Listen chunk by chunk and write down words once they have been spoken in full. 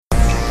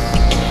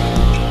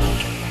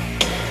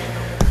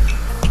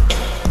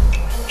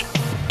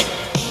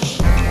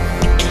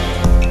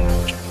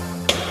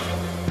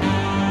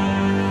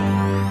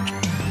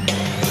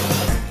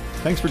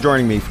Thanks for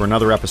joining me for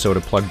another episode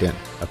of Plugged In,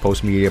 a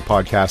post-media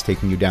podcast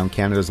taking you down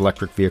Canada's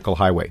electric vehicle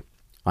highway.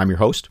 I'm your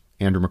host,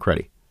 Andrew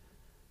McCready.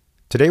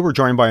 Today we're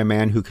joined by a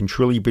man who can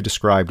truly be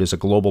described as a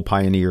global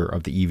pioneer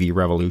of the EV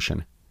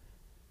revolution.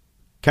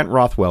 Kent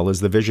Rothwell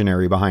is the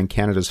visionary behind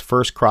Canada's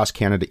first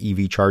cross-Canada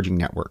EV charging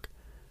network,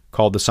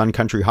 called the Sun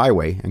Country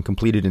Highway and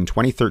completed in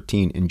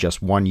 2013 in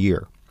just 1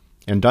 year,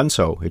 and done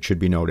so, it should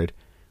be noted,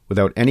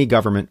 without any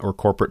government or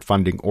corporate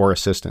funding or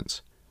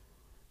assistance.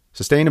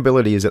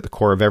 Sustainability is at the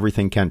core of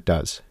everything Kent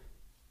does.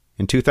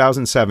 In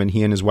 2007,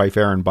 he and his wife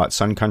Erin bought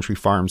Sun Country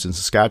Farms in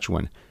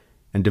Saskatchewan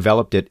and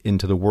developed it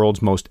into the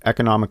world's most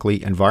economically,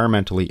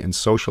 environmentally, and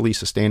socially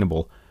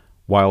sustainable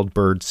wild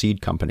bird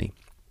seed company.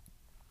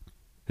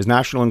 His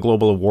national and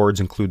global awards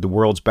include the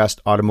World's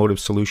Best Automotive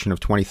Solution of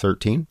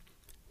 2013,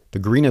 the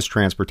Greenest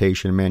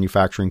Transportation and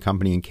Manufacturing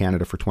Company in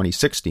Canada for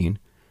 2016.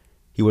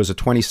 He was a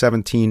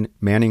 2017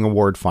 Manning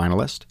Award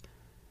finalist,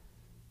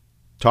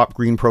 Top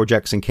Green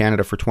Projects in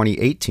Canada for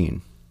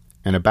 2018,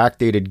 and a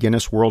backdated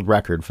Guinness World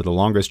Record for the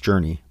longest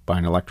journey by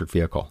an electric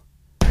vehicle.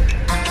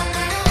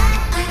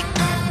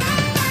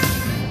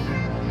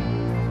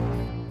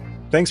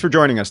 Thanks for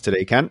joining us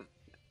today, Kent.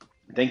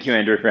 Thank you,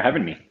 Andrew, for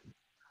having me.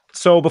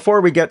 So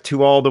before we get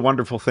to all the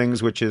wonderful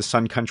things, which is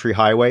Sun Country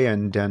Highway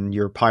and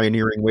your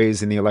pioneering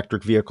ways in the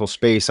electric vehicle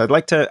space, I'd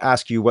like to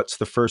ask you, what's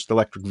the first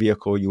electric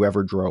vehicle you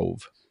ever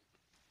drove?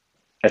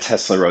 A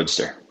Tesla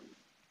Roadster.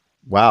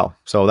 Wow.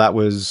 So that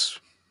was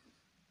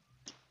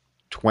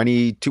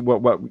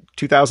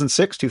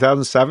 2006,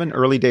 2007,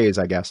 early days,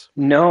 I guess.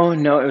 No,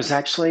 it was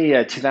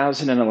actually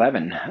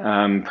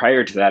 2011.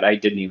 Prior to that, I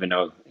didn't even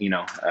know,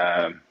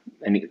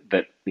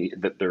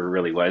 that there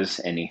really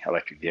was any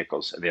electric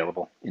vehicles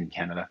available in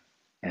Canada,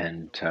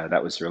 and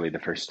that was really the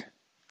first.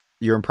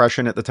 Your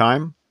impression at the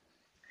time?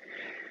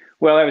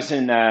 Well, I was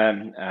in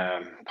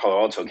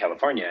Palo Alto,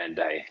 California, and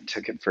I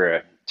took it for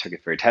a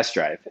test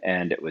drive,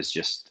 and it was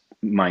just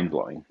mind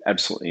blowing,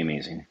 absolutely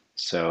amazing.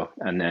 So,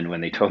 and then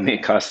when they told me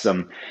it cost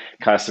around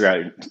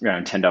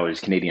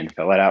 $10 Canadian to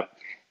fill it up,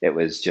 it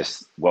was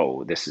just,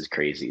 whoa, this is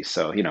crazy.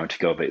 So, to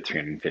go about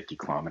 350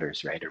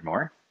 kilometers, right, or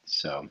more.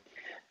 So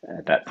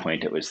at that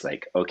point, it was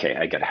like, okay,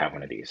 I got to have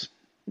one of these.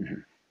 Mm-hmm.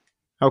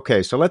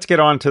 Okay, so let's get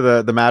on to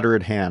the matter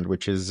at hand,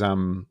 which is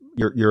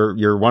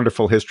your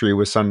wonderful history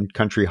with Sun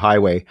Country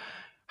Highway.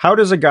 How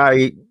does a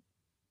guy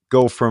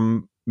go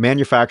from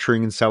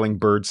manufacturing and selling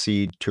bird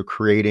seed to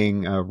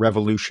creating a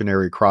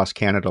revolutionary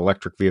cross-Canada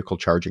electric vehicle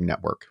charging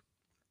network?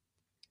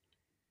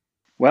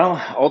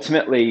 Well,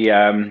 ultimately,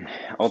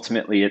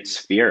 it's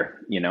fear.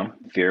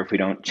 Fear if we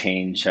don't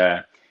change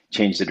the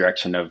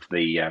direction of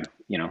the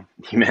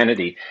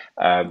humanity,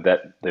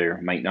 that there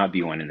might not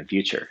be one in the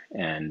future.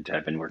 And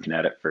I've been working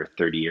at it for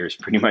 30 years,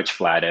 pretty much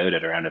flat out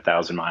at around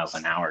 1,000 miles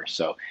an hour.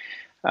 So,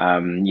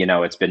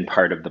 it's been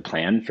part of the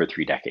plan for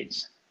 3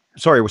 decades.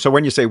 Sorry, so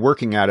when you say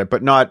working at it,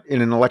 but not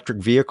in an electric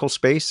vehicle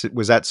space,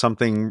 was that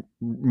something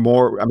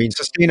more? I mean,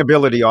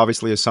 sustainability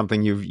obviously is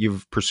something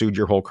you've pursued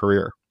your whole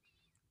career.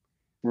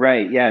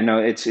 Right. Yeah. No,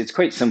 it's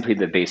quite simply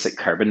the basic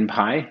carbon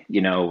pie,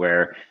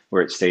 where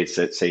it states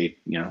that, say,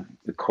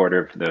 the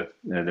quarter of the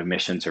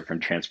emissions are from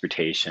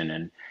transportation,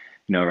 and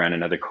around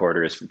another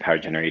quarter is from power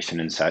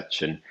generation and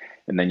such, and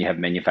then you have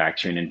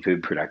manufacturing and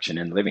food production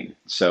and living.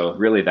 So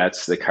really,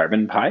 that's the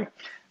carbon pie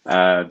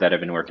that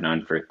I've been working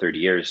on for 30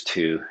 years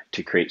to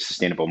create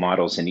sustainable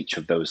models in each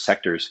of those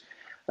sectors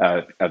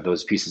of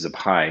those pieces of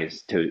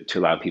pies to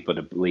allow people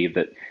to believe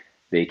that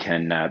they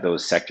can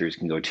those sectors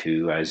can go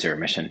to zero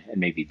emission and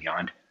maybe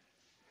beyond.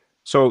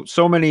 There's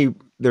so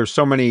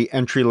many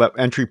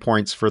entry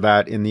points for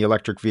that in the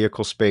electric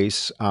vehicle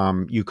space.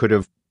 You could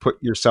have put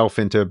yourself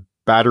into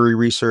battery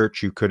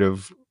research. You could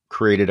have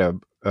created a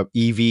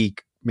EV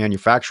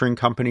manufacturing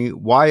company.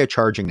 Why a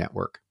charging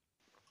network?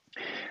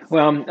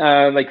 Well,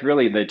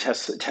 really, the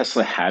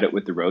Tesla had it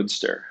with the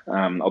Roadster.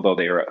 Although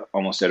they were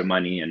almost out of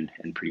money and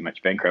pretty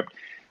much bankrupt,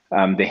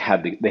 they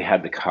had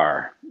the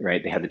car,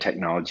 right? They had the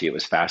technology. It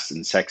was fast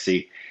and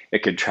sexy.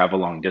 It could travel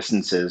long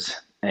distances,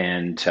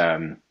 and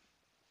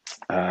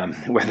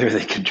whether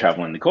they could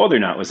travel in the cold or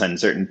not was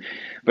uncertain.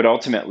 But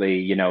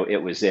ultimately,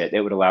 it was it.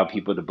 It would allow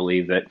people to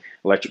believe that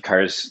electric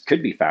cars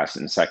could be fast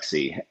and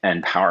sexy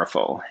and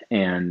powerful.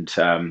 And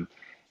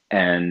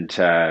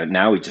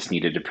now we just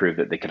needed to prove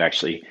that they could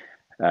actually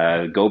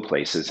go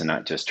places and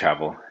not just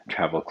travel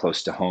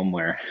close to home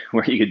where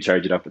you could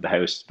charge it up at the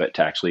house, but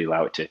to actually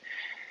allow it to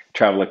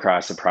travel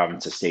across a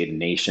province, a state, a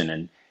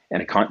nation,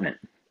 and a continent.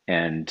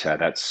 And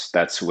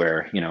that's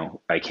where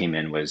I came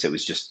in. It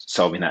was just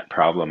solving that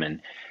problem,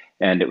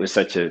 and it was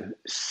such a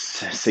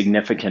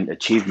significant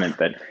achievement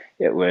that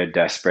it would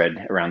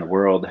spread around the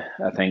world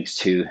thanks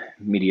to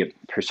media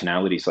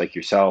personalities like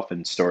yourself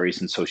and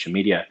stories and social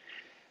media.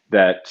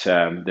 That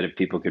if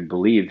people could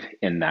believe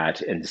in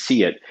that and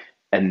see it,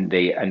 and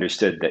they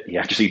understood that he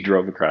actually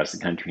drove across the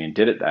country and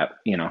did it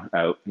in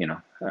a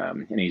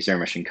zero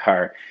emission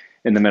car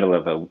in the middle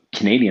of a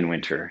Canadian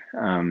winter,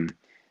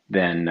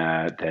 then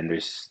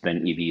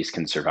EVs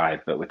can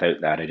survive. But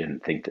without that, I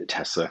didn't think that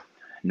Tesla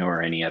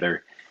nor any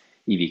other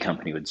EV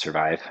company would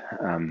survive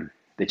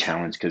the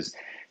challenge, because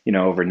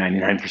over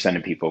 99%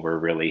 of people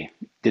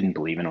didn't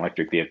believe in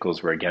electric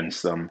vehicles, were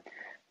against them.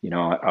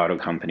 Auto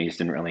companies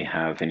didn't really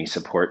have any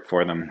support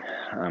for them.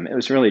 It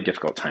was really a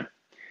difficult time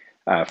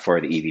for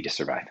the EV to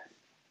survive.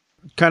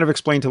 Kind of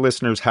explain to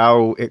listeners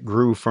how it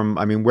grew from,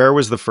 I mean, where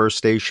was the first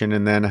station,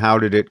 and then how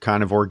did it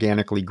kind of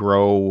organically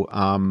grow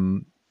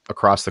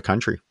across the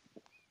country?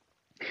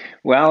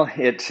 Well,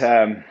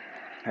 I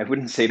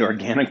wouldn't say it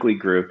organically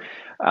grew.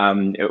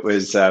 It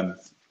was,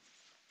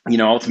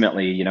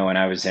 ultimately, when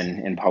I was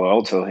in Palo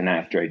Alto, and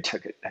after I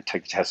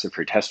took Tesla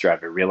for a test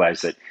drive, I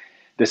realized that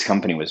this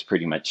company was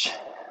pretty much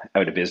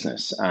out of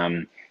business.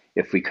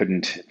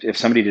 If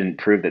somebody didn't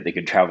prove that they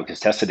could travel, because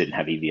Tesla didn't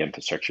have EV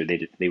infrastructure,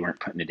 they weren't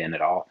putting it in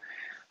at all.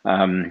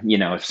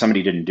 If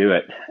somebody didn't do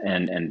it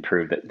and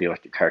prove that the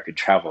electric car could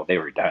travel, they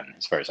were done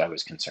as far as I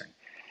was concerned.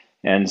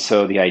 And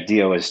so the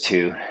idea was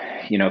to,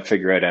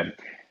 figure out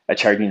a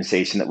charging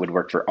station that would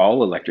work for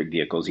all electric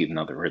vehicles, even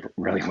though there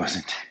really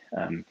wasn't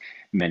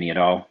many at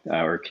all,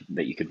 or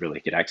that you could really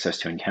get access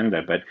to in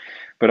Canada.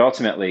 But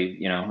ultimately,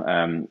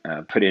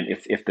 put in,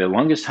 if the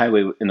longest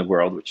highway in the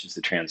world, which is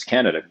the Trans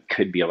Canada,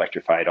 could be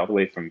electrified all the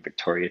way from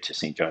Victoria to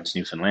St. John's,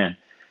 Newfoundland,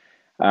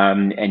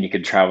 and you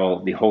could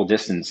travel the whole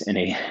distance in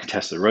a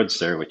Tesla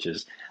Roadster, which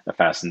is a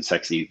fast and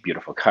sexy,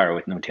 beautiful car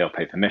with no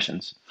tailpipe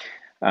emissions.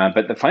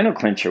 But the final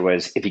clincher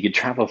was if you could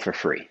travel for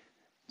free.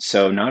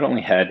 So not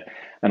only had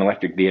an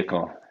electric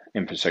vehicle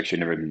infrastructure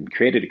never been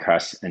created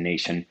across a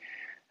nation,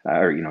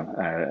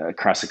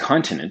 across a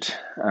continent,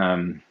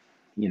 for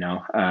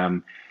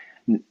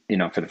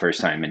the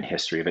first time in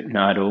history, but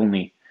not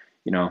only,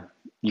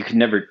 you could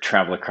never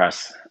travel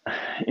across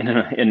in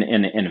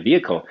a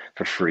vehicle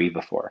for free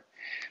before.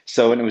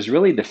 So, and it was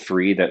really the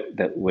free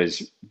that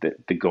was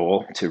the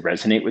goal to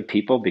resonate with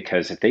people,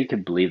 because if they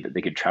could believe that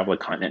they could travel a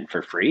continent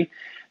for free,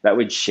 that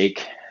would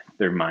shake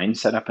their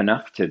mindset up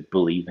enough to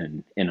believe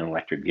in an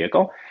electric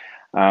vehicle,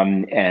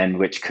 and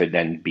which could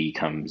then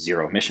become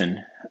zero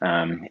emission,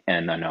 and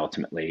then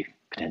ultimately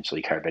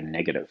potentially carbon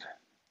negative.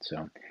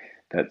 So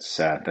that's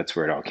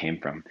where it all came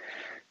from,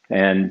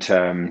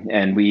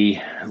 and we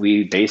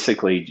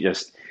basically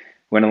just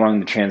went along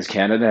the Trans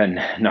Canada and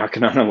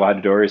knocking on a lot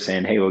of doors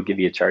saying, "Hey, we'll give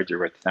you a charger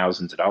worth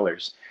thousands of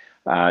dollars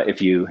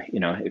if you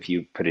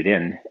put it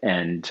in."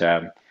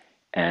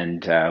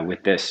 And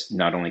with this,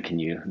 not only can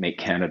you make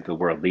Canada the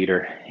world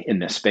leader in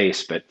this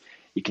space, but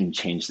you can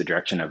change the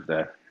direction of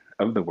the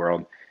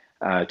world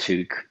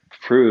to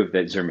prove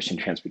that zero emission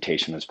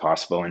transportation is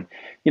possible. And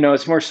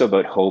it's more so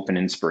about hope and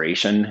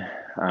inspiration.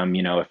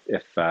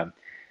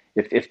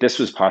 If this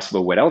was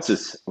possible, what else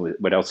is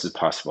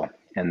possible?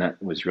 And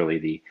that was really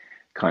the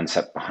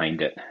concept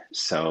behind it.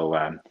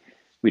 So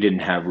we didn't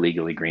have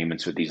legal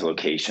agreements with these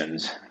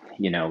locations.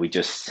 We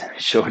just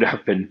showed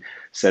up and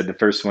said the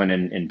first one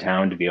in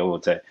town to be able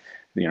to,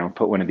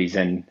 put one of these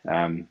in,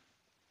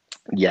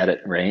 get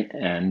it right,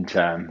 and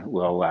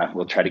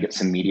we'll try to get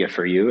some media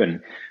for you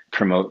and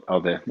promote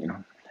all the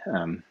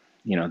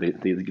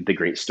the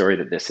great story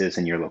that this is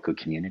in your local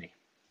community.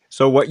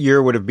 So, what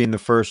year would have been the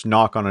first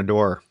knock on a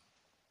door?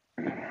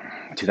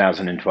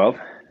 2012.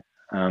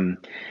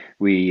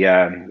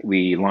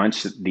 We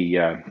launched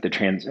the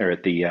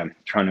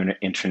Toronto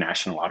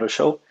International Auto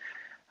Show,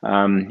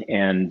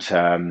 and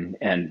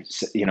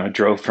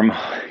drove from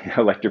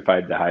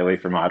electrified the highway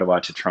from Ottawa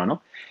to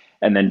Toronto,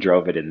 and then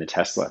drove it in the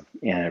Tesla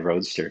and a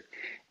Roadster,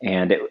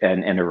 and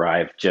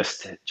arrived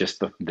just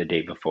the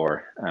day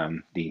before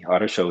the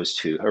auto show was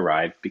to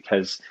arrive,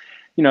 because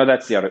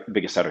that's the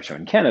biggest auto show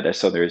in Canada,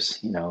 so there's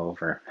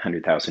over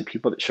 100,000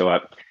 people that show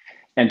up.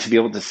 And to be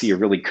able to see a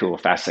really cool,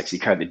 fast, sexy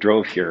car that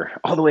drove here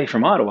all the way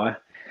from Ottawa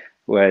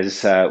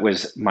was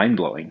mind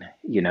blowing,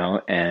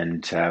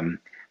 And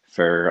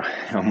for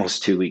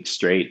almost 2 weeks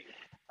straight,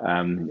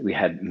 we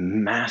had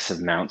massive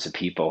amounts of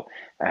people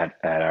at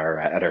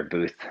our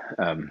booth.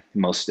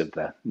 Most of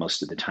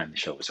the time the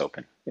show was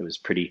open. It was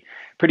pretty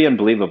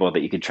unbelievable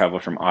that you could travel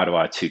from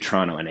Ottawa to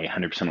Toronto in a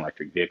 100%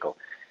 electric vehicle.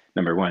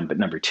 Number one, but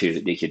number two,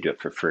 that they could do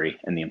it for free,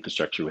 and the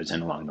infrastructure was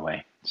in along the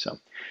way. So,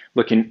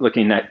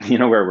 looking at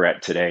where we're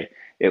at today,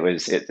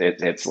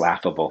 it's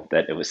laughable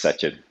that it was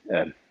such a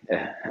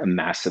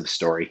massive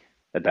story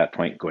at that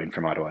point, going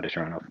from Ottawa to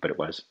Toronto, but it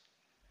was.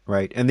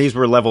 Right, and these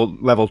were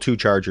level 2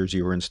 chargers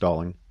you were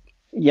installing.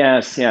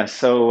 Yes, yeah.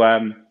 So,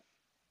 I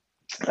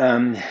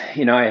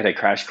had a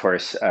crash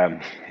course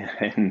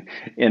in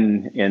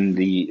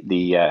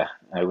the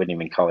I wouldn't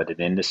even call it an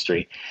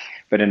industry,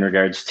 but in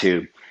regards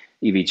to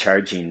EV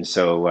charging.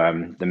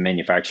 So the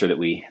manufacturer that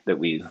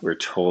we were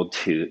told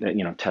to,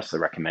 Tesla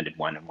recommended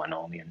one and one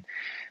only, and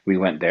we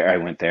went there. I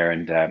went there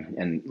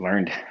and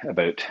learned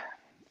about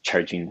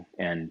charging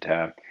and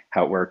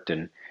how it worked,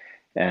 and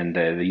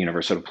the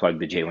universal plug,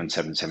 the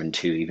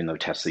J1772, even though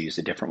Tesla used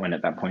a different one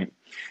at that point.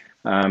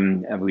 So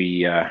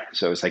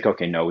it was like,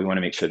 okay, no, we want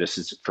to make sure this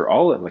is for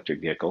all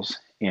electric vehicles,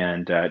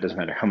 and it doesn't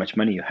matter how much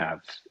money you have,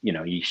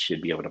 you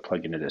should be able to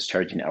plug into this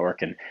charging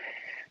network and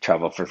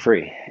travel for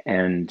free.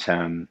 And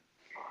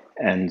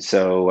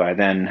so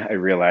then I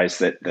realized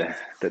that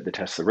the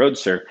Tesla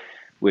Roadster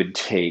would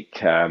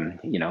take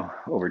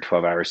over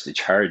 12 hours to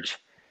charge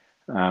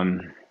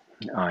um,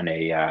 on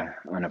a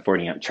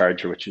 40 amp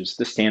charger, which is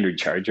the standard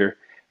charger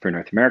for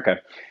North America.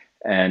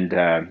 And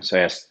so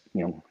I asked,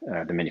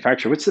 the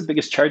manufacturer, "What's the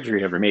biggest charger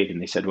you ever made?"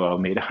 And they said, "Well, I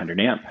made 100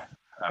 amp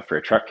for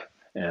a truck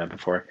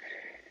before."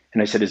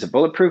 And I said, "Is it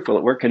bulletproof? Will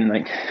it work in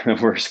like the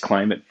worst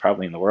climate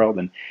probably in the world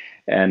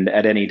and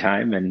at any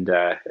time?"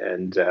 I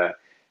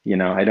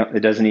don't. It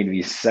doesn't need to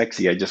be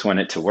sexy. I just want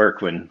it to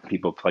work when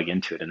people plug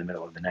into it in the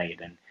middle of the night.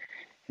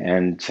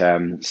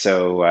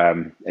 So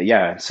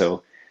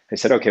I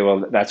said, "Okay,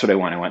 well, that's what I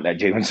want. I want that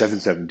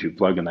J1772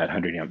 plug and that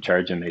 100 amp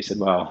charge." And they said,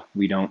 "Well,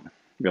 we don't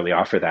really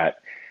offer that."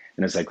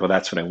 And I was like, "Well,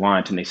 that's what I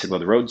want." And they said, "Well,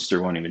 the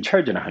Roadster won't even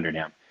charge at 100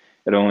 amp.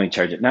 It'll only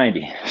charge at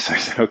 90." So I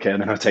said, "Okay,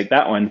 then I'll take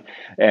that one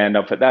and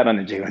I'll put that on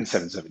the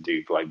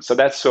J1772 plug." So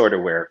that's sort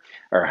of where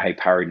our high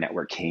powered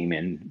network came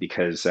in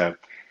because,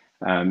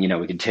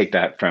 we could take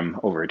that from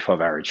over a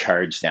 12-hour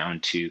charge down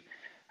to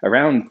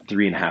around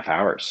 3.5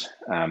 hours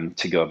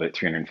to go about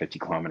 350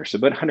 kilometers. So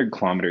about 100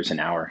 kilometers an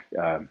hour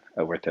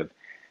worth of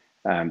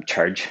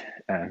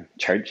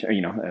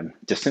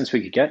distance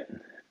we could get.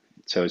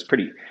 So it's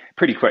pretty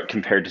quick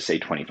compared to say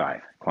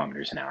 25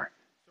 kilometers an hour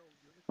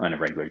on a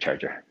regular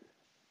charger.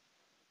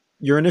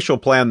 Your initial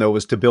plan, though,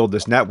 was to build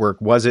this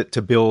network. Was it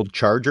to build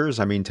chargers?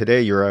 I mean,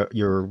 today you're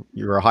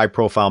a high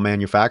profile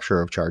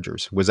manufacturer of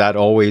chargers. Was that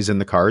always in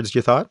the cards,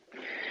 you thought?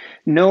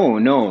 No,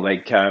 no,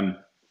 like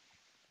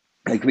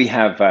we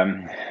have,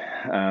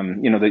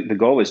 the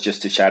goal was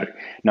just to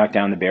knock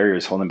down the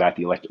barriers holding back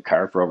the electric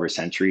car for over a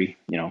century,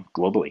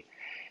 globally.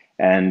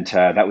 And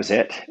that was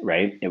it,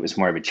 right? It was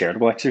more of a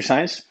charitable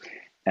exercise,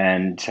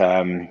 and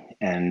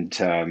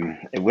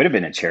it would have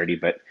been a charity,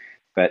 but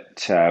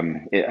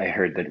I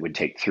heard that it would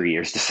take 3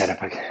 years to set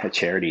up a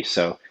charity.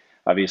 So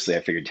obviously,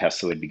 I figured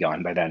Tesla would be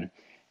gone by then,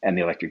 and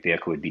the electric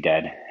vehicle would be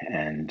dead,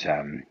 and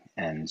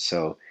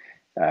so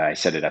I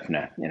set it up in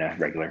a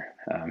regular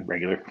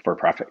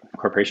for-profit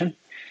corporation,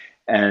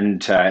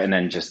 and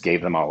then just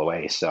gave them all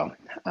away. So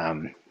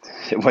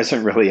it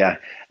wasn't really a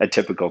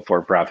typical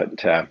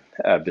for-profit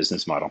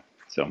business model.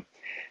 So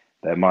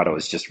the motto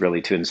is just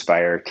really to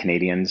inspire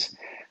Canadians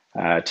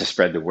to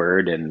spread the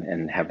word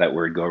and have that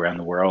word go around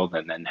the world,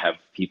 and then have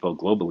people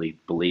globally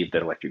believe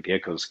that electric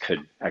vehicles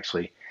could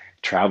actually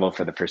travel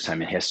for the first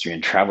time in history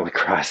and travel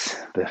across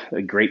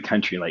a great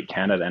country like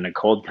Canada and a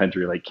cold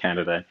country like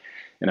Canada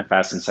in a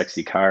fast and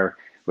sexy car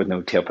with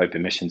no tailpipe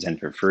emissions and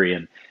for free.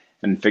 And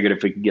figured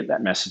if we could get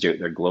that message out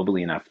there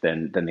globally enough,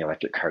 then the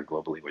electric car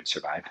globally would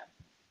survive.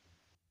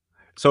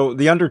 So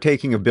the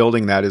undertaking of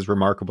building that is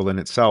remarkable in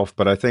itself,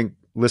 but I think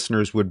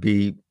listeners would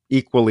be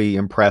equally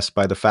impressed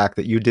by the fact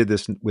that you did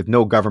this with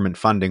no government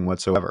funding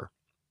whatsoever.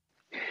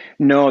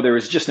 No, there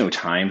was just no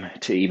time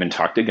to even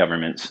talk to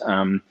governments.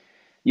 And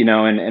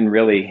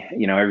really,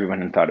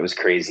 everyone thought it was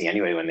crazy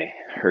anyway when they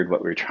heard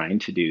what we were trying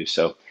to do.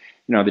 So,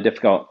 the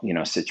difficult,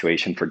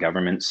 situation for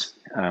governments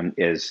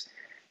is,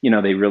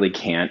 they really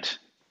can't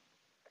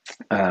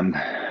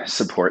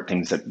support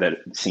things that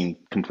seem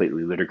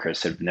completely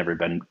ludicrous, have never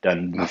been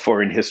done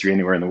before in history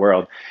anywhere in the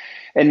world.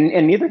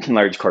 And neither can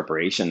large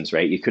corporations,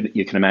 right? You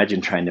can imagine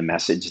trying to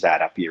message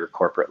that up your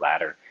corporate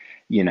ladder.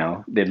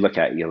 They'd look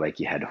at you like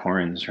you had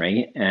horns,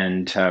 right?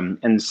 And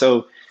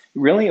so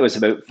really it was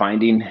about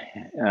finding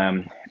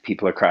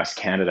people across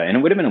Canada, and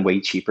it would have been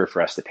way cheaper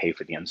for us to pay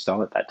for the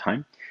install at that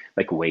time,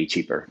 like way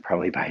cheaper,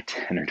 probably by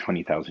 $10,000 or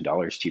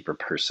 $20,000 cheaper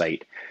per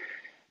site.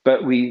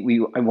 But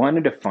I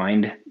wanted to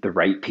find the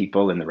right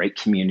people in the right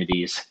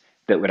communities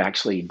that would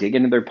actually dig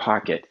into their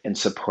pocket and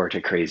support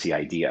a crazy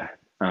idea.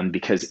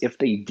 Because if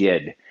they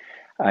did,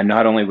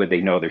 not only would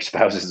they know their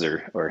spouses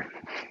or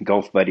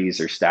golf buddies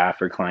or staff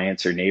or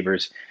clients or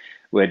neighbors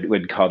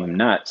would call them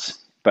nuts,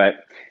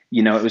 but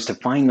it was to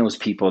find those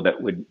people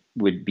that would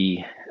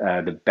be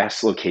the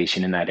best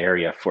location in that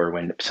area for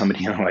when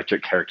somebody in an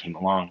electric car came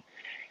along.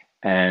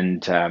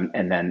 And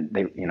then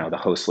the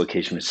host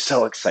location was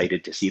so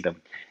excited to see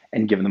them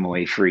and give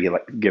away free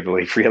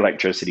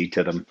electricity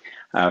to them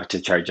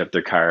to charge up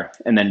their car,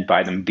 and then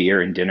buy them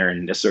beer and dinner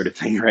and this sort of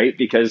thing, right?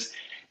 Because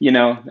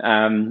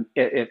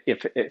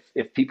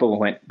if people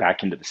went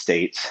back into the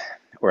States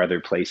or other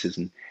places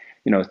and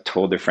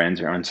told their friends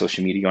or on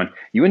social media going,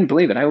 "You wouldn't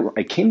believe it.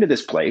 I came to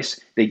this place.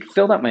 They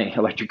filled up my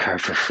electric car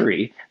for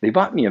free. They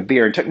bought me a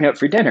beer and took me out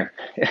for dinner."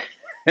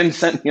 And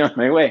sent me on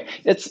my way.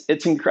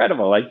 It's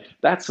incredible. Like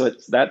that's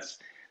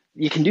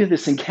you can do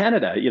this in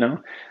Canada.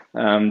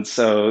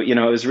 So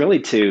it was really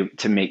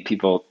to make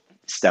people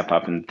step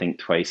up and think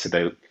twice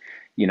about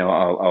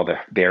all the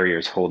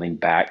barriers holding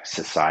back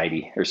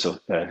society, or so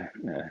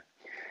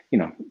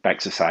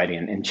back society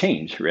and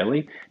change,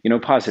 really,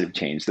 positive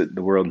change that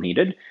the world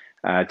needed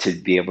to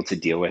be able to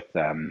deal with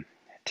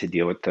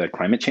the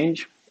climate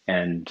change,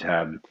 and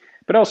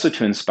but also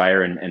to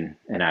inspire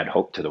and add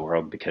hope to the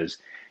world, because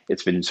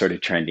it's been sort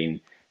of trending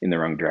in the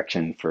wrong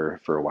direction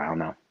for a while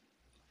now.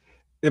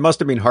 It must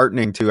have been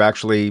heartening to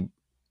actually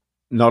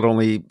not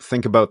only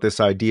think about this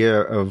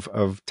idea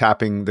of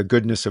tapping the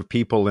goodness of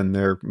people and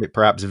their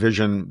perhaps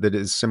vision that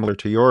is similar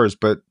to yours,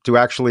 but to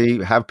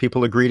actually have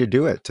people agree to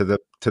do it to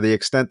the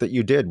extent that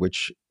you did,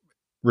 which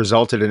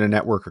resulted in a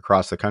network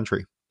across the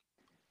country.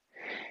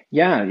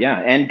 Yeah,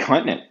 yeah, and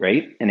continent,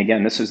 right? And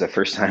again, this was the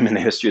first time in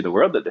the history of the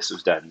world that this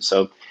was done.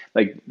 So,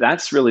 like,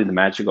 that's really the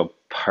magical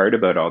part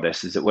about all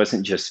this is it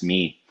wasn't just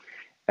me.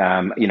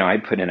 I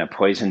put in a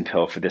poison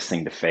pill for this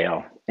thing to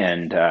fail,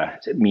 and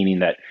meaning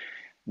that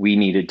we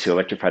needed to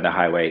electrify the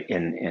highway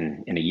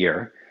in a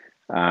year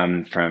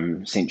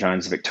from St.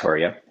 John's to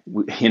Victoria,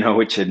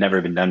 which had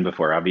never been done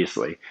before,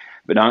 obviously.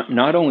 But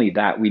not only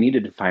that, we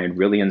needed to find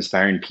really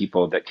inspiring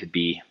people that could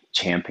be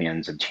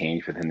champions of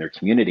change within their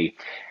community,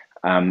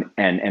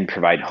 and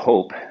provide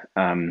hope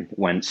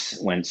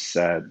once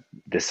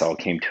this all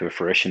came to a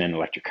fruition and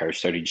electric cars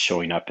started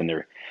showing up in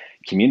their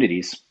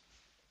communities,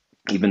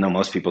 even though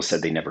most people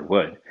said they never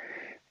would.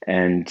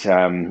 And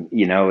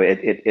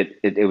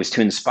it was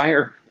to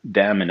inspire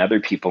them and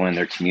other people in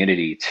their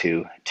community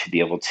to be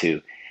able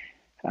to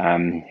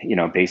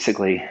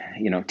basically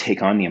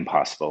take on the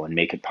impossible and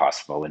make it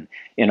possible, and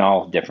in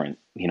all different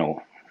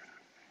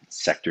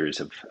sectors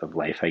of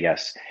life, I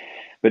guess.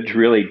 But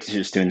really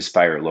just to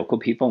inspire local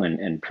people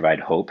and provide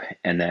hope,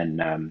 and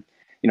then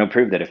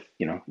prove that if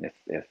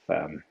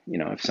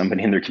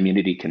somebody in their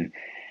community can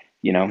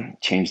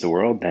change the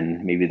world,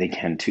 then maybe they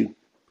can too.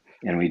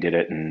 And we did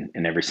it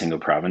in every single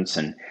province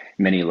and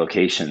many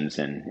locations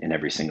in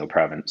every single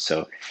province.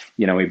 So,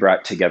 we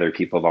brought together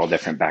people of all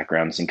different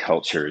backgrounds and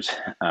cultures,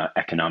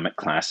 economic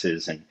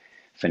classes and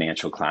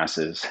financial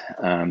classes,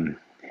 or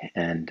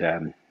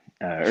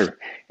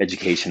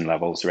education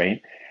levels,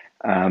 right?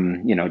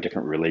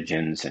 Different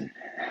religions and,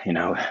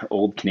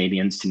 old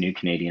Canadians to new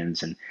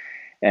Canadians and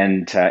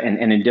in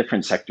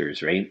different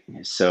sectors, right?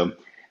 So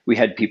we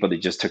had people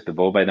that just took the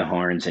bull by the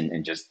horns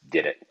and just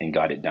did it and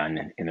got it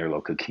done in their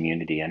local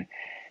community. And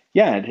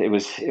yeah, it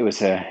was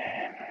a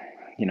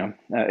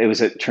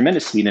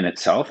tremendous feat in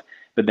itself.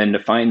 But then to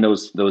find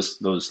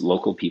those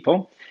local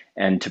people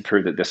and to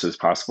prove that this was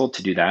possible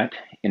to do that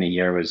in a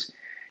year was,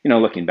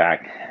 looking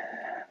back,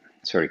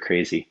 sort of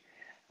crazy.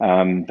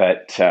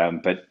 But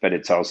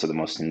it's also the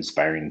most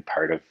inspiring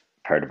part of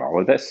all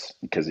of this,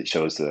 because it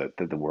shows that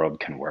the world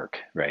can work,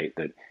 right?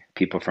 That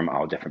people from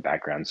all different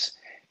backgrounds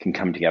can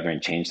come together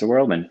and change the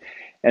world,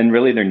 and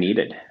really they're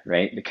needed,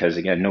 right? Because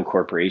again, no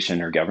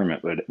corporation or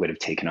government would have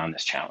taken on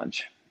this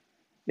challenge.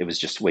 It was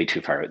just way too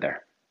far out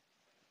there.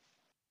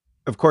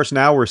 Of course,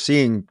 now we're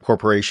seeing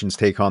corporations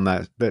take on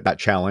that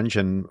challenge,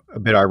 and a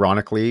bit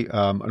ironically,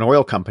 an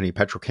oil company,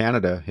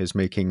 Petro-Canada, is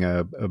making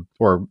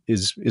or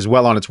is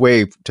well on its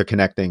way to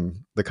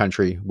connecting the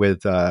country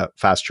with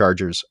fast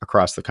chargers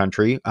across the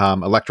country.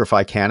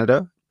 Electrify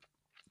Canada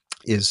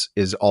is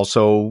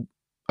also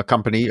a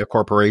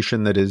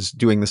corporation that is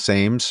doing the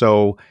same.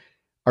 So,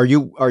 are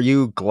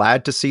you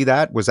glad to see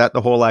that? Was that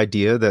the whole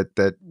idea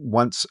that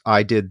once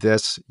I did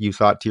this, you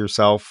thought to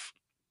yourself,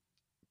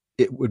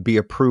 it would be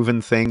a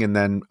proven thing and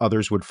then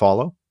others would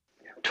follow?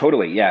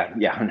 Totally. Yeah.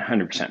 Yeah.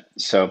 100%.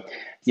 So,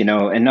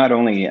 and not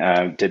only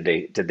did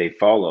they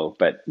follow,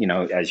 but,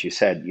 as you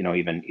said,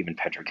 even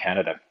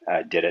Petro-Canada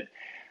did it.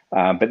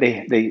 But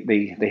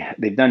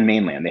they've done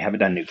mainland. They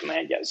haven't done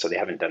Newfoundland yet. So they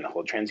haven't done the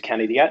whole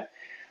Trans-Canada yet,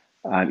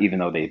 even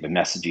though they've been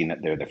messaging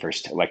that they're the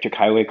first electric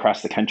highway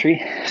across the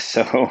country.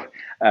 So,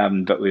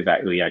 but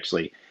we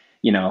actually,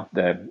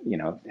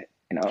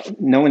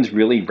 no one's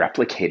really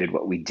replicated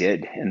what we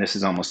did, and this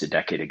is almost a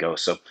decade ago.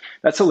 So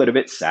that's a little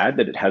bit sad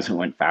that it hasn't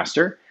went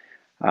faster,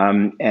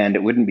 and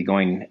it wouldn't be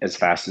going as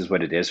fast as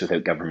what it is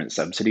without government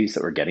subsidies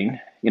that we're getting,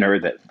 or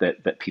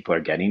that people are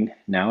getting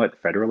now at the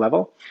federal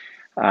level.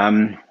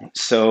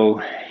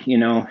 So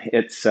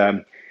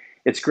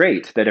it's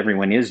great that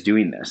everyone is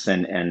doing this,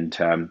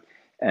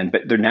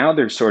 but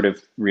they're sort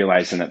of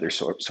realizing that they're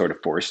sort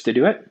of forced to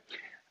do it,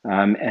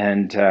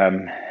 and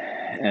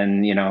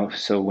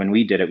so when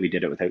we did it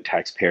without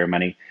taxpayer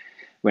money,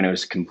 when it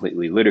was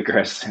completely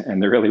ludicrous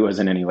and there really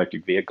wasn't any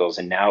electric vehicles.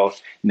 And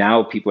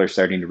now people are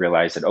starting to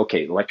realize that,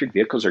 okay, electric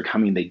vehicles are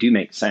coming. They do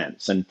make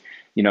sense. And,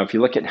 if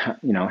you look at,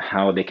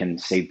 how they can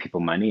save people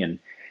money and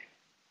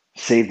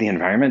save the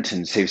environment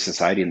and save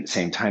society at the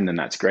same time, then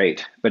that's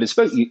great. But it's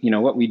about,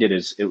 what we did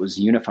is it was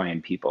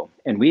unifying people.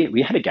 And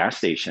we had a gas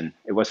station.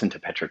 It wasn't a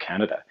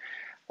Petro-Canada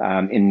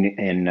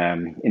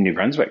in New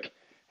Brunswick.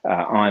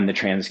 On the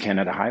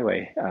Trans-Canada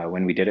Highway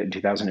when we did it in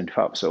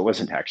 2012. So it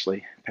wasn't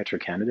actually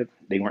Petro-Canada.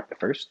 They weren't the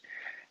first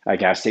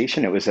gas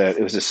station. It was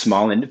a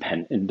small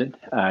independent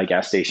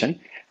gas station.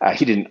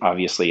 He didn't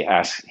obviously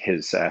ask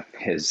his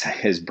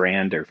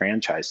brand or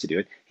franchise to do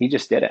it. He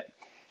just did it.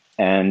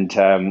 And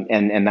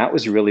that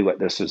was really what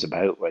this was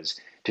about,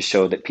 was to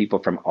show that people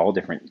from all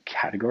different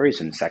categories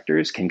and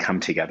sectors can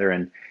come together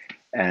and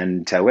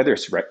whether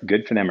it's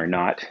good for them or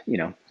not,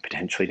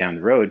 potentially down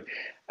the road,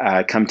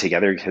 come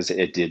together, because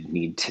it did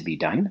need to be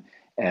done,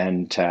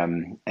 and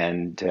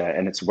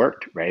it's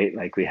worked, right?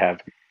 Like, we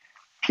have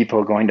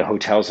people going to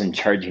hotels and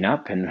charging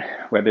up, and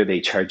whether they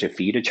charge a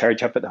fee to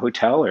charge up at the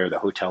hotel or the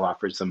hotel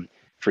offers them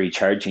free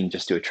charging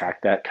just to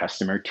attract that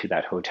customer to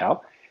that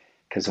hotel,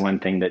 because the one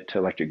thing that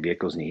electric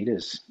vehicles need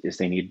is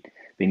they need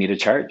a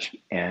charge,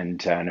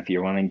 and if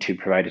you're willing to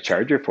provide a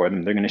charger for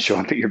them, they're going to show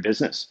up at your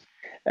business.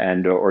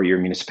 and or your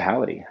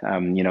municipality.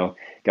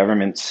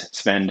 Governments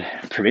spend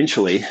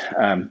provincially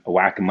a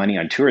whack of money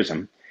on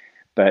tourism,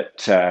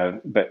 but they're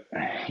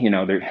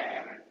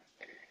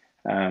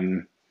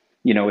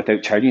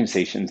without charging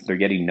stations, they're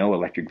getting no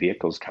electric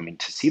vehicles coming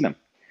to see them.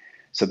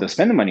 So they'll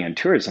spend the money on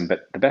tourism,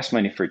 but the best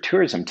money for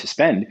tourism to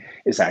spend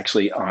is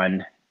actually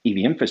on EV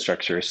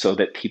infrastructure, so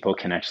that people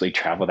can actually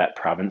travel that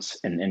province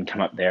and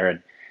come up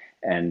there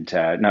and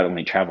not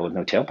only travel with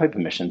no tailpipe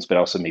emissions, but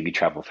also maybe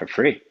travel for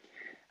free.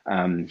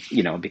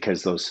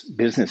 Because those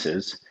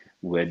businesses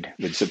would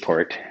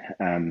support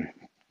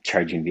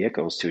charging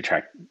vehicles to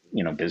attract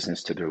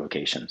business to their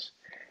locations.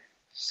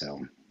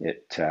 So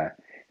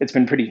it's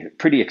been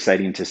pretty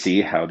exciting to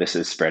see how this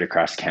is spread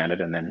across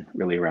Canada and then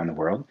really around the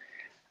world.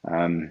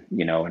 When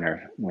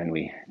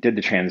we did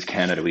the Trans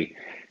Canada, we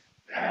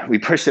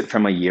pushed it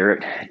from a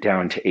year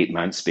down to 8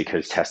 months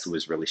because Tesla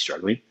was really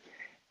struggling,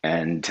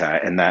 and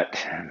that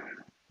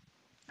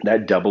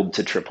doubled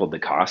to tripled the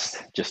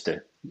cost just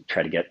to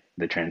try to get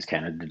the Trans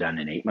Canada done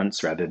in 8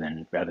 months rather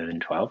than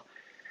 12.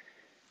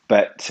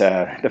 But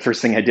the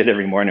first thing I did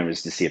every morning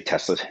was to see if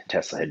Tesla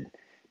had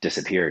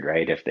disappeared,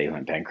 right? If they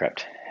went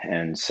bankrupt,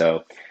 and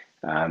so.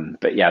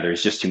 But yeah,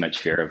 there's just too much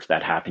fear of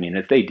that happening.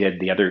 If they did,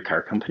 the other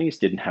car companies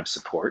didn't have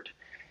support,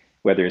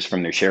 whether it's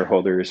from their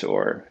shareholders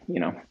or,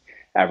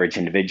 average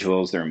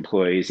individuals, their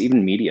employees,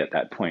 even media at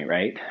that point,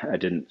 right?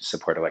 Didn't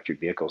support electric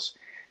vehicles.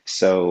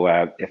 So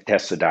if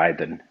Tesla died,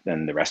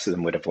 then the rest of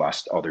them would have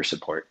lost all their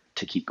support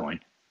to keep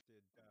going.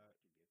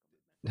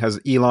 Has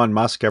Elon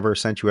Musk ever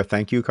sent you a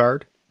thank you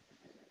card?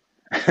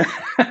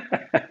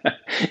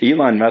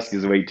 Elon Musk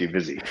is way too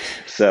busy.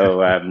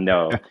 So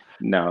no,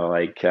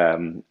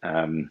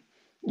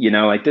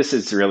 this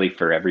is really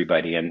for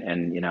everybody. And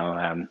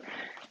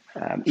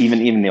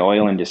even the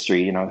oil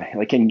industry,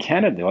 like in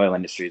Canada, the oil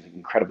industry is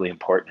incredibly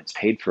important. It's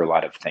paid for a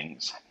lot of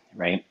things,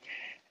 right?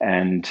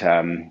 And,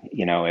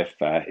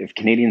 if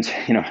Canadians,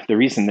 the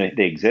reason that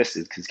they exist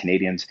is because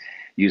Canadians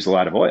use a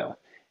lot of oil,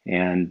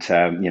 and,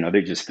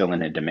 they're just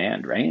filling a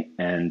demand, right?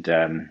 And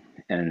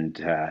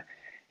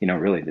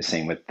really the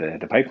same with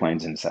the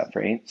pipelines and stuff,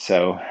 right?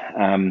 So,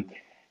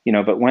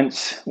 but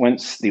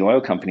once the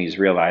oil companies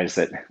realize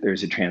that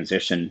there's a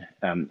transition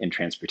in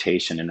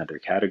transportation and other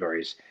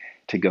categories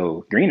to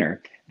go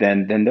greener,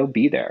 then they'll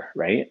be there,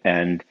 right?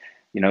 And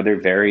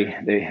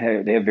they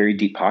have very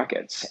deep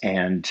pockets,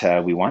 and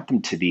we want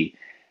them to be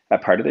a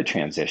part of the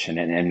transition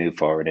and move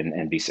forward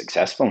and be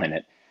successful in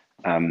it.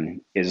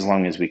 As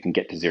long as we can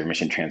get to zero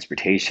emission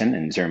transportation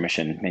and zero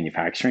emission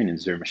manufacturing and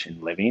zero emission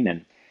living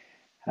and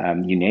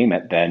you name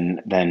it,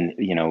 then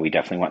we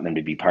definitely want them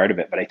to be part of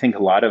it. But I think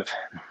a lot of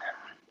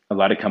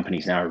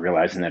companies now are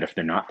realizing that if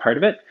they're not part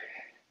of it,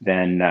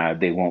 then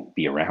they won't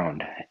be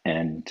around.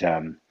 And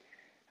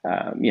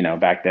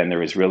back then there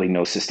was really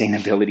no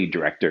sustainability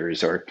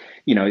directors, or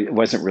it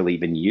wasn't really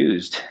even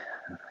used.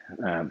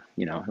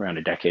 Around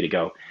a decade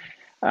ago.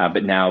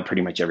 But now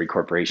pretty much every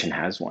corporation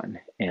has one,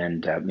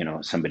 and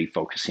somebody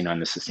focusing on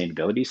the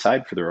sustainability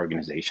side for their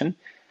organization.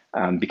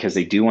 Because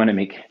they do want to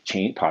make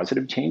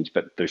positive change,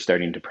 but they're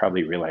starting to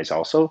probably realize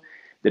also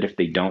that if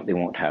they don't, they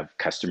won't have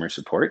customer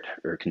support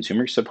or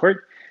consumer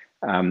support,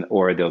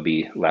 or they'll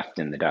be left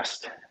in the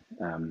dust.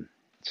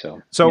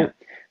 So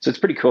it's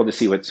pretty cool to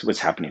see what's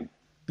happening.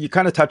 You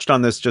kind of touched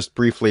on this just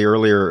briefly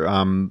earlier.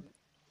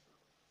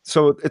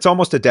 So it's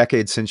almost a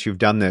decade since you've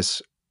done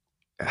this.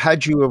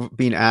 Had you have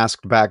been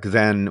asked back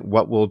then,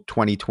 what will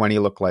 2020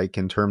 look like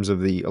in terms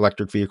of the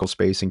electric vehicle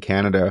space in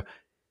Canada?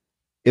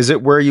 Is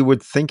it where you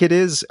would think it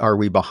is? Are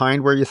we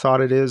behind where you thought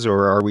it is,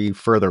 or are we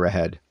further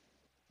ahead?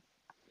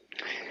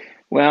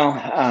 Well,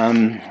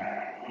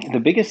 the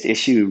biggest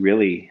issue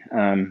really,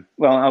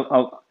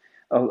 I'll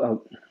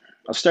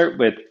start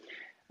with,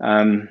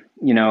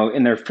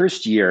 in their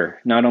first year,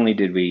 not only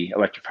did we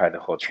electrify the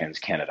whole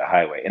Trans-Canada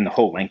Highway and the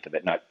whole length of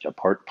it, not a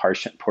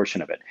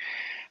portion of it,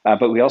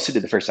 but we also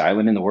did the first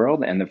island in the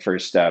world and the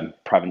first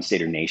province,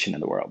 state, or nation in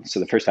the world. So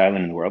the first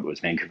island in the world was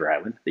Vancouver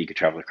Island, that you could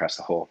travel across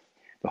the whole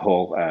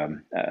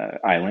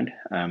island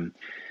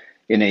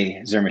in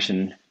a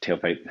zero-emission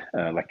tailpipe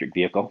electric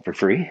vehicle for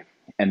free.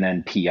 And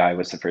then PEI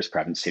was the first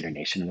province, state, or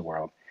nation in the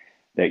world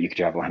that you could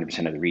travel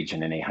 100% of the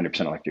region in a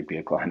 100% electric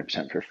vehicle,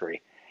 100% for free.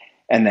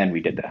 And then we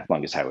did the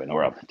longest highway in the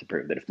world to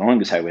prove that if the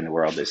longest highway in the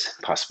world is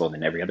possible,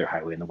 then every other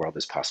highway in the world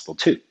is possible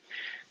too,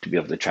 to be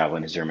able to travel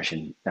in a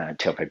zero-emission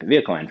tailpipe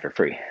vehicle and for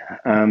free.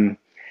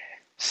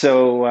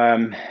 So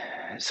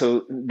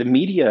the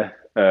media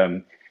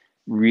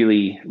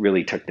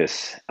really took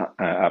this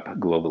up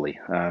globally.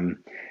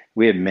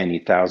 We have many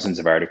thousands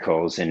of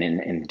articles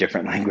in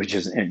different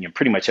languages, and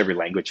pretty much every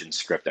language and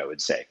script, I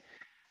would say.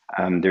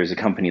 There's a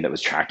company that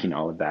was tracking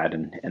all of that,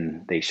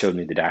 and they showed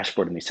me the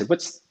dashboard, and they said,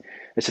 what's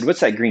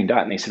that green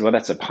dot? And they said, well,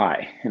 that's a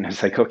pie. And I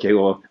was like, okay,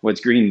 well, what's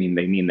green mean?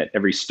 They mean that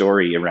every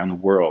story around the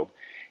world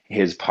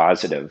is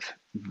positive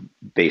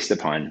based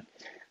upon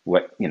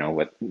what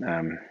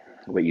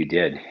you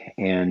did.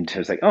 And I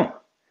was like, oh,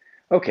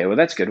 okay, well,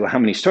 that's good. Well, how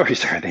many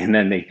stories are they? And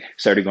then they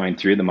started going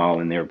through them all,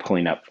 and they were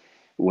pulling up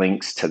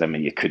links to them,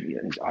 and you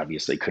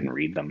obviously couldn't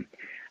read them.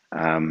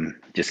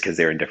 just because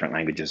they're in different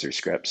languages or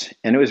scripts.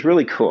 And it was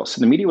really cool.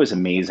 So the media was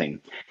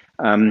amazing.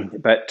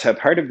 But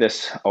part of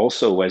this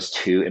also was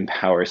to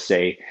empower,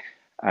 say,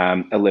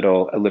 a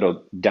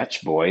little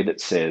Dutch boy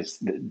that's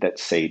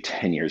say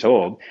 10 years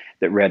old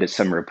that read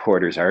some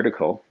reporter's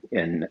article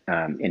in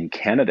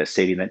Canada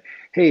stating that,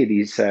 hey,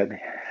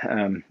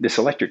 this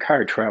electric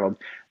car traveled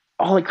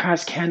all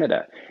across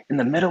Canada in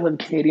the middle of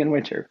Canadian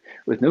winter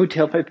with no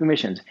tailpipe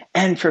emissions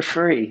and for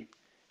free,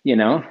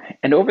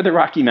 and over the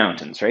Rocky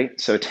Mountains, right?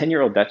 So a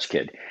 10-year-old Dutch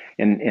kid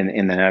in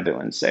the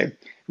Netherlands, say,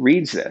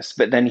 reads this,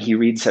 but then he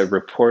reads a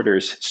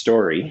reporter's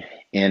story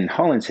in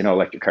Holland saying, oh,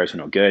 electric cars are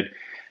no good,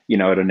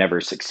 it'll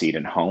never succeed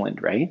in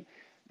Holland, right?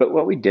 But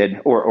what we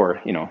did,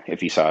 or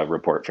if you saw a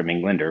report from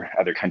England or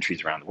other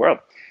countries around the world,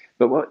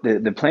 but what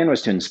the plan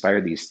was to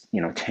inspire these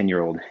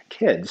 10-year-old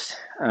kids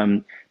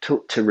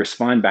to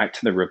respond back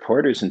to the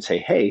reporters and say,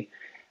 hey,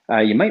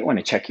 you might want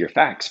to check your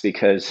facts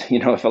because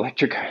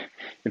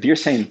if you're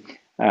saying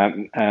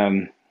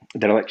that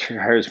electric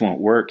cars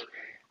won't work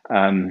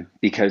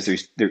because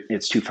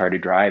it's too far to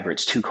drive or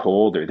it's too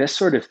cold or this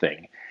sort of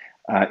thing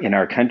in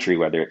our country,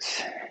 whether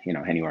it's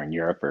anywhere in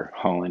Europe or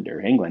Holland or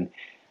England,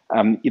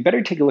 you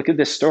better take a look at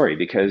this story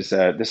because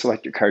this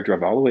electric car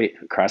drove all the way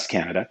across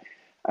Canada,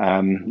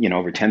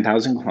 over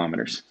 10,000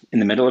 kilometers in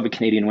the middle of a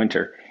Canadian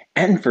winter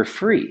and for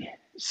free.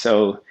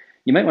 So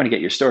you might want to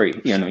get your story,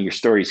 your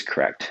story's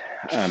correct,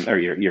 or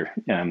you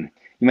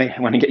might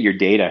want to get your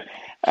data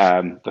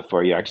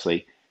before you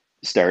actually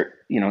start,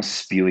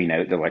 spewing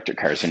out the electric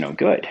cars are no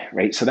good,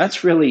 right? So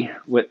that's really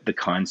what the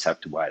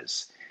concept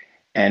was,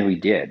 and we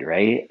did,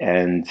 right?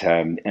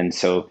 And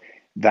so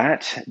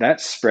that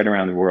spread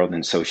around the world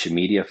in social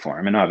media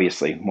form, and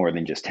obviously more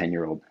than just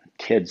 10-year-old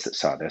kids that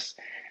saw this,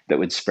 that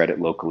would spread it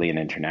locally and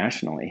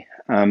internationally.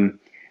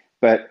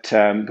 But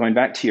going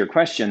back to your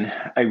question,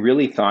 I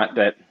really thought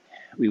that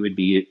we would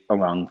be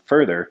along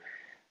further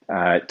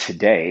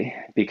today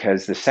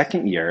because the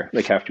second year,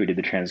 like after we did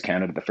the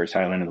Trans-Canada, the first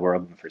island in the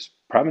world, and the first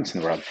province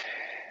in the world,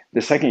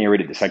 the second year we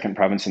did the second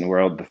province in the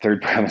world, the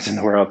third province in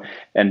the world,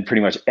 and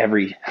pretty much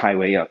every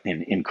highway up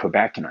in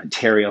Quebec and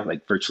Ontario,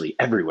 like virtually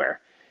everywhere.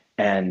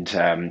 And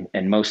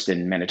most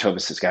in Manitoba,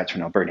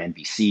 Saskatchewan, Alberta, and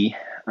BC,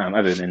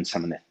 other than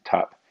some of the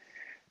top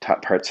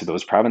parts of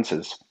those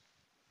provinces.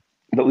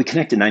 But we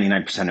connected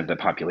 99% of the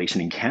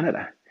population in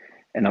Canada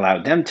and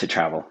allowed them to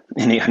travel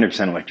in a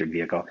 100% electric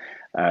vehicle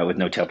with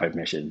no tailpipe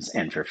emissions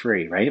and for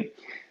free, right?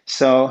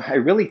 So I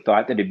really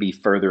thought that it'd be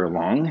further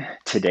along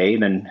today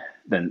than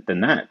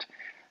that.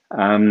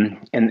 And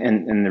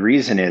the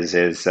reason is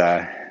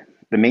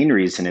the main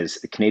reason is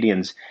the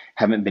Canadians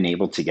haven't been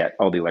able to get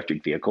all the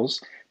electric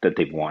vehicles that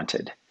they've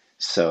wanted.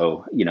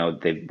 So,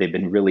 they've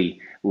been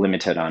really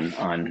limited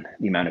on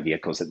the amount of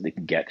vehicles that they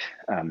can get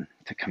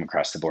to come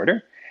across the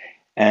border.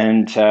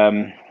 And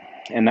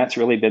that's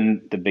really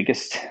been the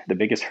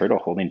biggest hurdle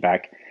holding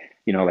back,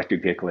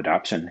 electric vehicle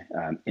adoption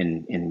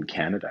in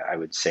Canada, I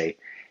would say,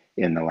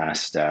 in the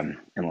last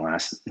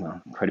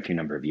quite a few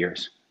number of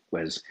years,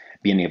 was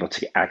being able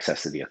to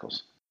access the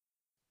vehicles.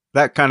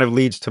 That kind of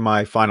leads to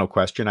my final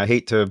question. I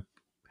hate to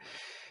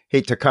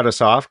cut us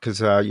off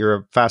because you're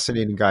a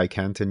fascinating guy,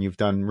 Kent, and you've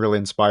done really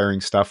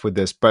inspiring stuff with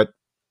this. But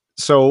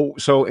so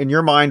in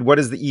your mind, what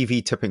is the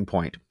EV tipping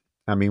point?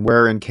 I mean,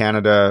 where in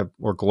Canada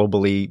or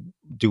globally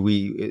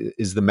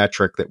is the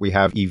metric that we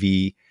have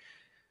EV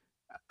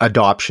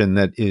adoption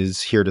that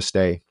is here to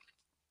stay?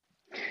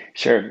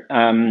 Sure.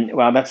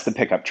 Well, that's the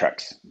pickup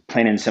trucks,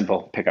 plain and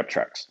simple pickup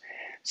trucks.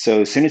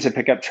 So as soon as the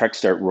pickup trucks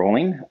start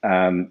rolling,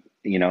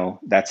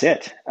 that's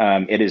it.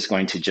 It is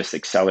going to just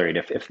accelerate.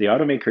 If the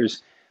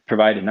automakers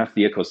provide enough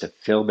vehicles to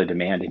fill the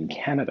demand in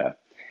Canada,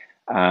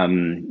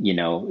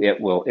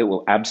 it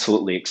will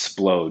absolutely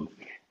explode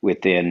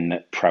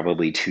within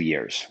probably 2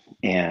 years.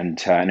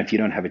 And if you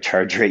don't have a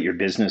charger at your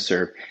business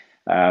or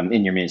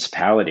in your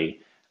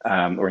municipality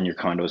or in your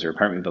condos or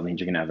apartment buildings,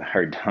 you're going to have a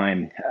hard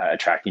time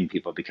attracting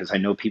people, because I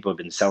know people have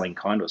been selling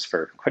condos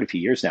for quite a few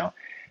years now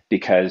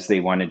because they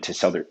wanted to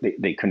sell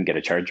they couldn't get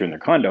a charger in their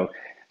condo.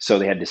 So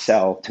they had to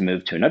sell to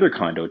move to another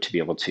condo to be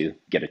able to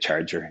get a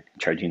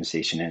charging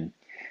station in.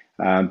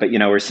 But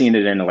we're seeing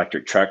it in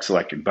electric trucks,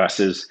 electric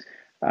buses,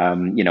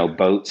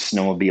 boats,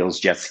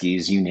 snowmobiles, jet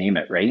skis, you name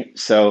it, right?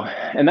 So,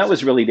 and that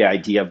was really the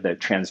idea of the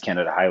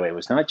Trans-Canada Highway,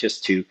 was not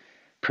just to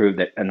prove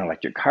that an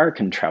electric car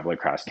can travel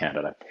across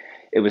Canada.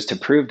 It was to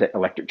prove that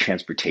electric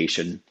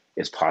transportation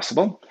is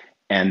possible,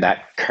 and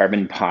that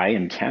carbon pie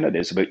in Canada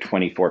is about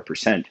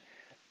 24%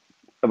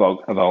 of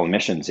all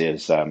emissions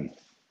is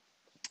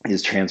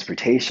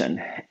transportation,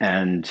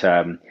 and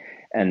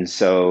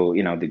so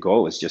the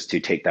goal is just to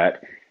take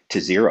that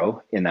to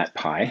zero in that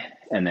pie,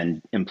 and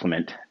then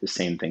implement the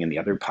same thing in the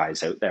other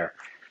pies out there,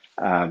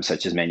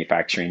 such as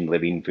manufacturing,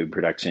 living, food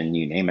production,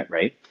 you name it,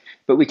 right?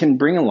 But we can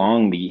bring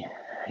along the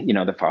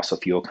fossil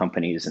fuel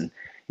companies, and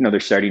they're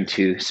starting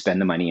to spend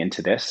the money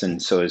into this,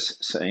 and so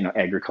is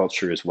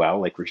agriculture as well.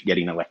 Like, we're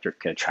getting electric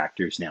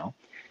tractors now,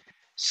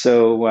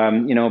 So,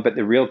 but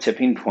the real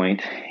tipping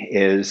point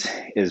is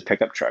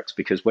pickup trucks,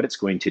 because what it's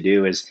going to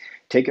do is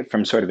take it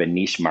from sort of a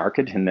niche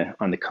market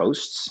on the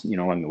coasts,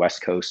 along the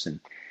West Coast and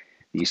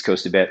the East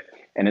Coast a bit,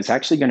 and it's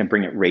actually going to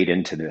bring it right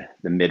into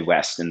the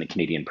Midwest and the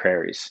Canadian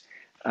prairies.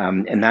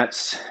 And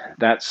that's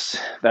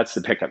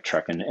the pickup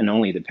truck, and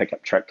only the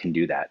pickup truck can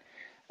do that,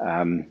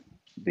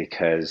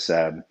 because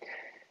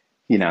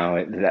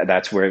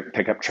that's where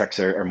pickup trucks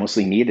are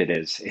mostly needed,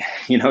 is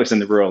is in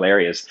the rural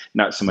areas,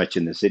 not so much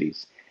in the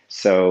cities.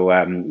 So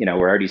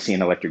we're already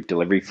seeing electric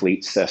delivery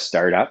fleets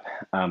start up.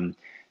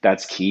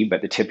 That's key,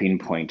 but the tipping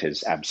point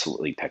is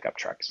absolutely pickup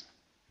trucks.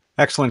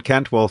 Excellent,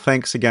 Kent. Well,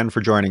 thanks again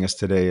for joining us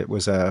today. It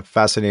was a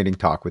fascinating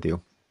talk with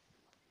you.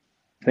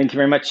 Thank you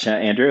very much,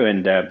 Andrew,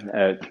 and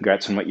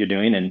congrats on what you're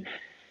doing, and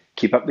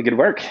keep up the good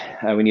work.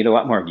 We need a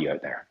lot more of you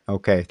out there.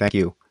 Okay, thank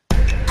you.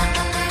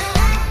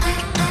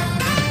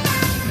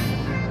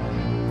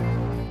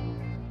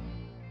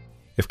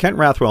 If Kent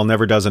Rathwell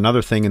never does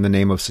another thing in the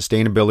name of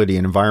sustainability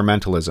and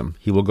environmentalism,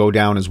 he will go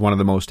down as one of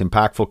the most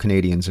impactful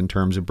Canadians in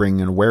terms of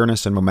bringing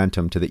awareness and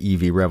momentum to the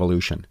EV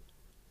revolution.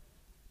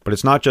 But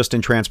it's not just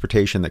in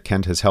transportation that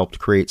Kent has helped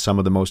create some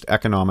of the most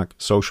economic,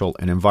 social,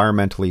 and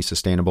environmentally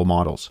sustainable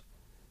models.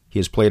 He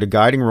has played a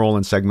guiding role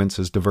in segments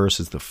as diverse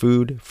as the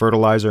food,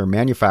 fertilizer,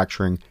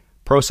 manufacturing,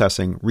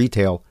 processing,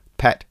 retail,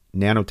 pet,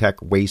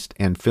 nanotech, waste,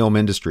 and film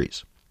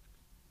industries.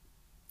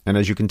 And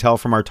as you can tell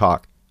from our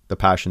talk, the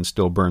passion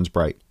still burns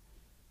bright.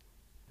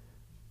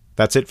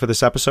 That's it for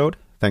this episode.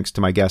 Thanks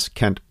to my guest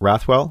Kent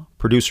Rathwell,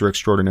 producer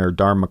extraordinaire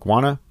Dharm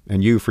Makwana,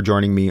 and you for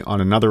joining me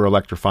on another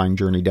electrifying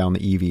journey down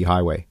the EV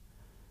highway.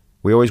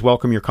 We always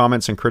welcome your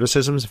comments and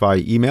criticisms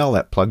via email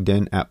at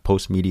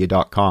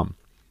pluggedin@postmedia.com.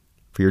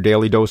 For your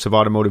daily dose of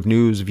automotive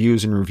news,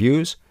 views, and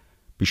reviews,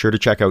 be sure to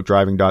check out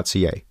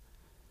driving.ca.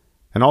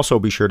 And also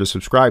be sure to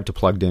subscribe to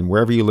Plugged In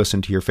wherever you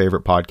listen to your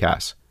favorite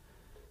podcasts.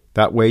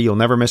 That way you'll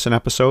never miss an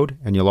episode,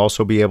 and you'll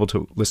also be able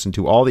to listen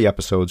to all the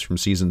episodes from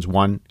seasons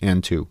 1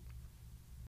 and 2.